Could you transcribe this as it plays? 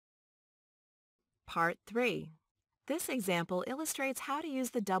Part 3. This example illustrates how to use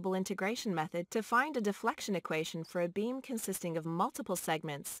the double integration method to find a deflection equation for a beam consisting of multiple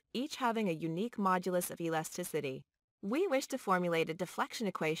segments, each having a unique modulus of elasticity. We wish to formulate a deflection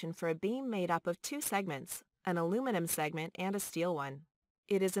equation for a beam made up of two segments, an aluminum segment and a steel one.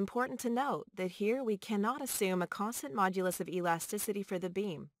 It is important to note that here we cannot assume a constant modulus of elasticity for the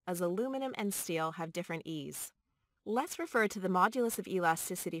beam, as aluminum and steel have different E's. Let's refer to the modulus of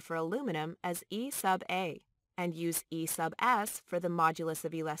elasticity for aluminum as E sub A, and use E sub S for the modulus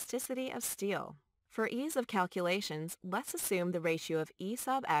of elasticity of steel. For ease of calculations, let's assume the ratio of E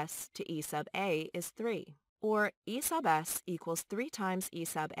sub S to E sub A is 3, or E sub S equals 3 times E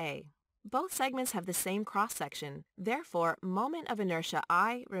sub A. Both segments have the same cross-section, therefore moment of inertia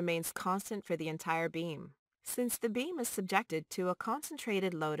I remains constant for the entire beam. Since the beam is subjected to a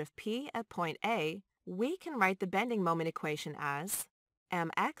concentrated load of P at point A, we can write the bending moment equation as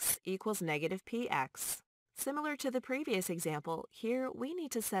mx equals negative px. Similar to the previous example, here we need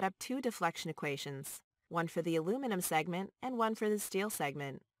to set up two deflection equations, one for the aluminum segment and one for the steel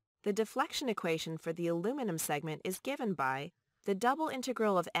segment. The deflection equation for the aluminum segment is given by the double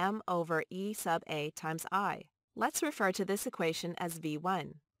integral of m over E sub A times I. Let's refer to this equation as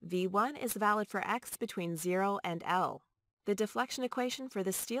V1. V1 is valid for x between 0 and L. The deflection equation for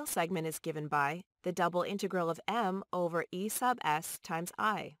the steel segment is given by the double integral of m over E sub S times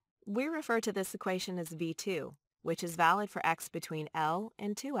I. We refer to this equation as V2, which is valid for x between L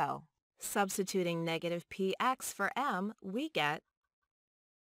and 2L. Substituting negative px for m, we get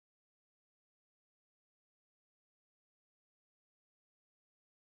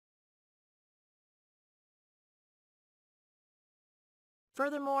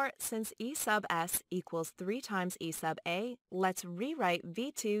Furthermore, since E sub S equals 3 times E sub A, let's rewrite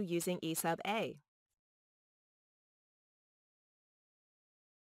V2 using E sub A.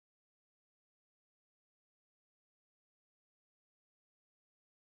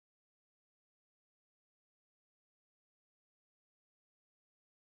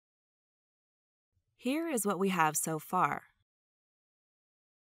 Here is what we have so far.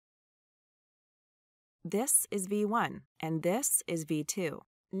 This is V1, and this is V2.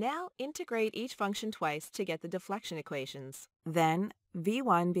 Now integrate each function twice to get the deflection equations. Then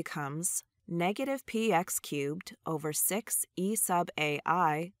V1 becomes negative px cubed over 6 E sub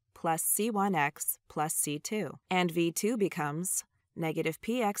AI plus C1x plus C2. And V2 becomes negative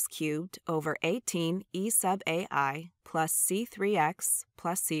px cubed over 18 E sub AI plus C3x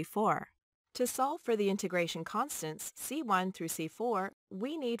plus C4. To solve for the integration constants C1 through C4,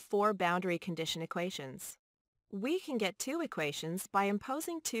 we need 4 boundary condition equations. We can get 2 equations by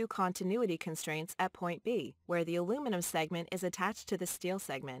imposing 2 continuity constraints at point B, where the aluminum segment is attached to the steel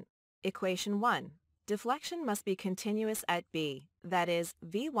segment. Equation 1. Deflection must be continuous at B, that is,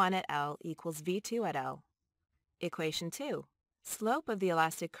 V1 at L equals V2 at L. Equation 2. Slope of the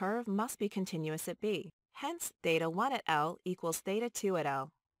elastic curve must be continuous at B, hence theta 1 at L equals theta 2 at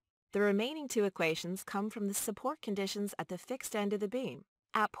L. The remaining 2 equations come from the support conditions at the fixed end of the beam.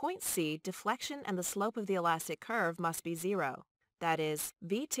 At point C, deflection and the slope of the elastic curve must be 0. That is,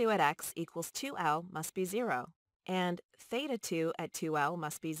 V2 at x equals 2L must be 0, and theta 2 at 2L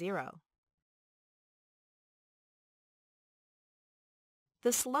must be 0.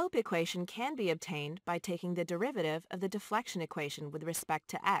 The slope equation can be obtained by taking the derivative of the deflection equation with respect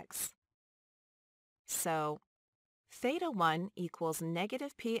to x. So, theta 1 equals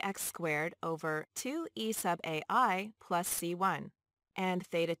negative px squared over 2 E sub AI plus C1, and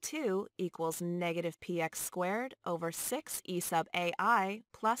theta 2 equals negative px squared over 6 E sub AI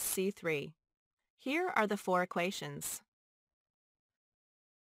plus C3. Here are the 4 equations.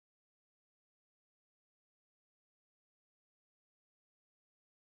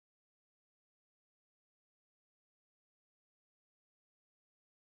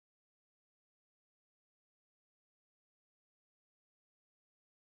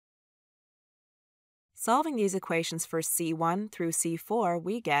 Solving these equations for C1 through C4,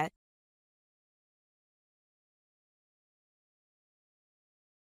 we get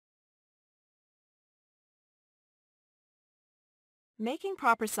Making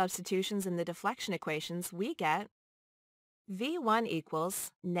proper substitutions in the deflection equations, we get V1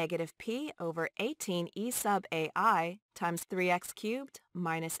 equals negative P over 18 E sub AI times 3x cubed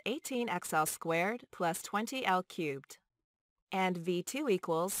minus 18xl squared plus 20l cubed. And V2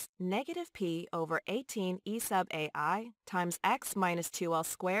 equals negative P over 18 E sub AI times x minus 2l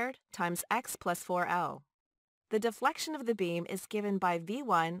squared times x plus 4l. The deflection of the beam is given by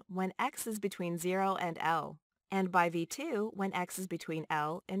V1 when x is between 0 and L, and by V2 when x is between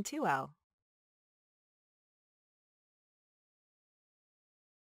L and 2L.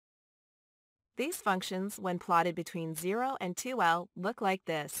 These functions, when plotted between 0 and 2L, look like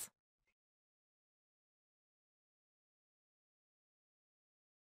this.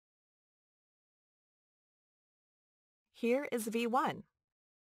 Here is V1,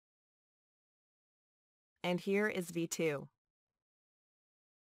 and here is V2.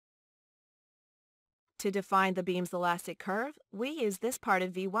 To define the beam's elastic curve, we use this part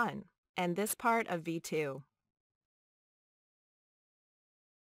of V1 and this part of V2.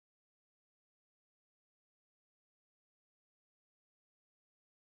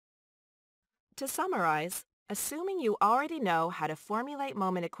 To summarize, assuming you already know how to formulate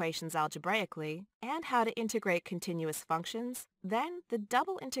moment equations algebraically and how to integrate continuous functions, then the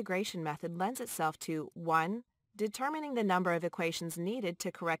double integration method lends itself to 1. Determining the number of equations needed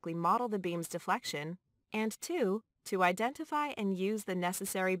to correctly model the beam's deflection, and 2. To identify and use the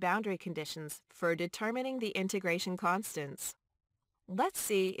necessary boundary conditions for determining the integration constants. Let's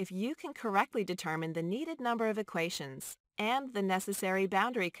see if you can correctly determine the needed number of equations and the necessary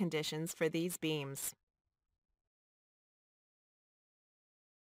boundary conditions for these beams.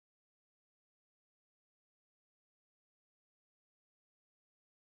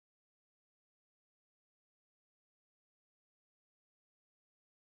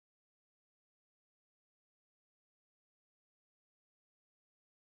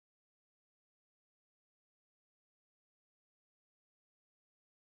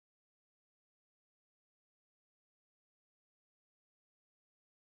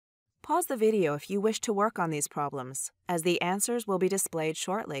 Pause the video if you wish to work on these problems, as the answers will be displayed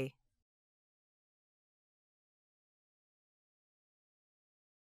shortly.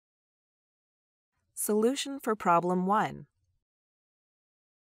 Solution for problem 1.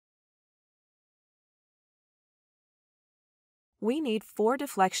 We need 4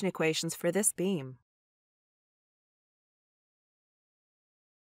 deflection equations for this beam.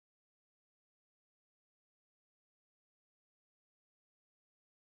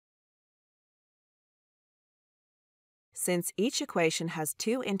 Since each equation has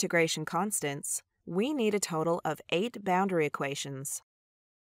 2 integration constants, we need a total of 8 boundary equations.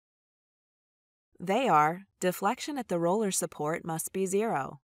 They are: deflection at the roller support must be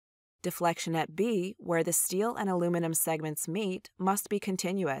 0. Deflection at B, where the steel and aluminum segments meet, must be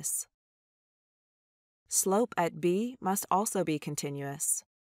continuous. Slope at B must also be continuous.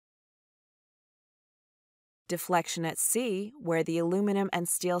 Deflection at C, where the aluminum and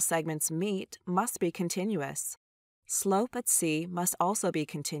steel segments meet, must be continuous. Slope at C must also be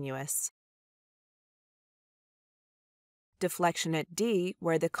continuous. Deflection at D,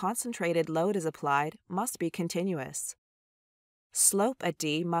 where the concentrated load is applied, must be continuous. Slope at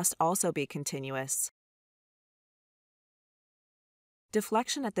D must also be continuous.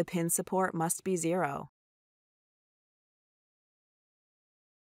 Deflection at the pin support must be 0.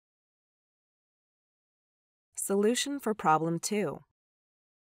 Solution for problem 2.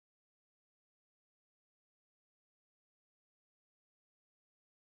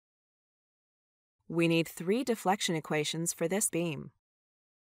 We need 3 deflection equations for this beam.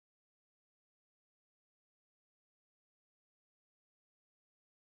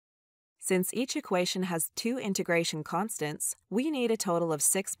 Since each equation has 2 integration constants, we need a total of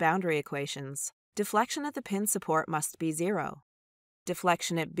 6 boundary equations. Deflection at the pin support must be 0.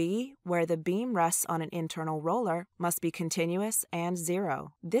 Deflection at B, where the beam rests on an internal roller, must be continuous and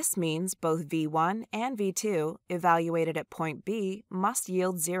 0. This means both V1 and V2, evaluated at point B, must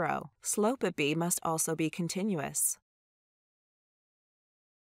yield 0. Slope at B must also be continuous.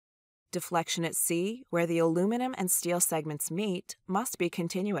 Deflection at C, where the aluminum and steel segments meet, must be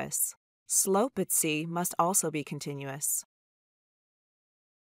continuous. Slope at C must also be continuous.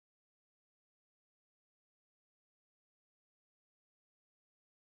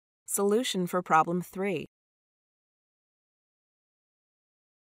 Solution for problem 3.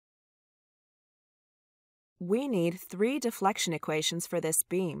 We need 3 deflection equations for this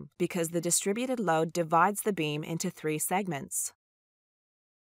beam because the distributed load divides the beam into 3 segments.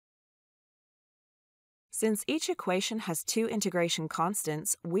 Since each equation has 2 integration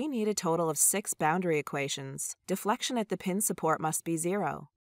constants, we need a total of 6 boundary equations. Deflection at the pin support must be 0.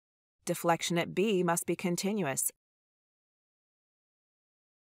 Deflection at B must be continuous.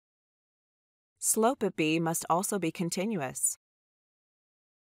 Slope at B must also be continuous.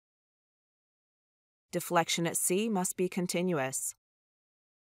 Deflection at C must be continuous.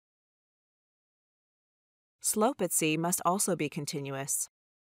 Slope at C must also be continuous.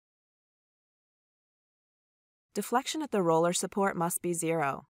 Deflection at the roller support must be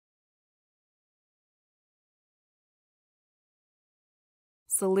 0.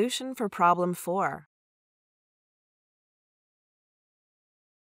 Solution for problem 4.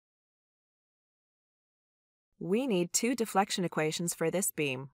 We need two deflection equations for this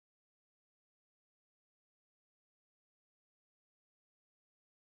beam.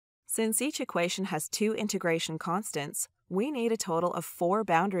 Since each equation has two integration constants, we need a total of 4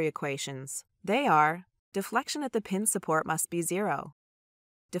 boundary equations. They are: deflection at the pin support must be 0.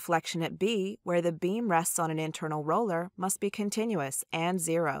 Deflection at B, where the beam rests on an internal roller, must be continuous and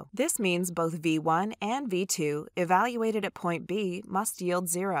 0. This means both V1 and V2 evaluated at point B must yield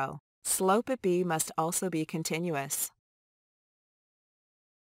 0. Slope at B must also be continuous.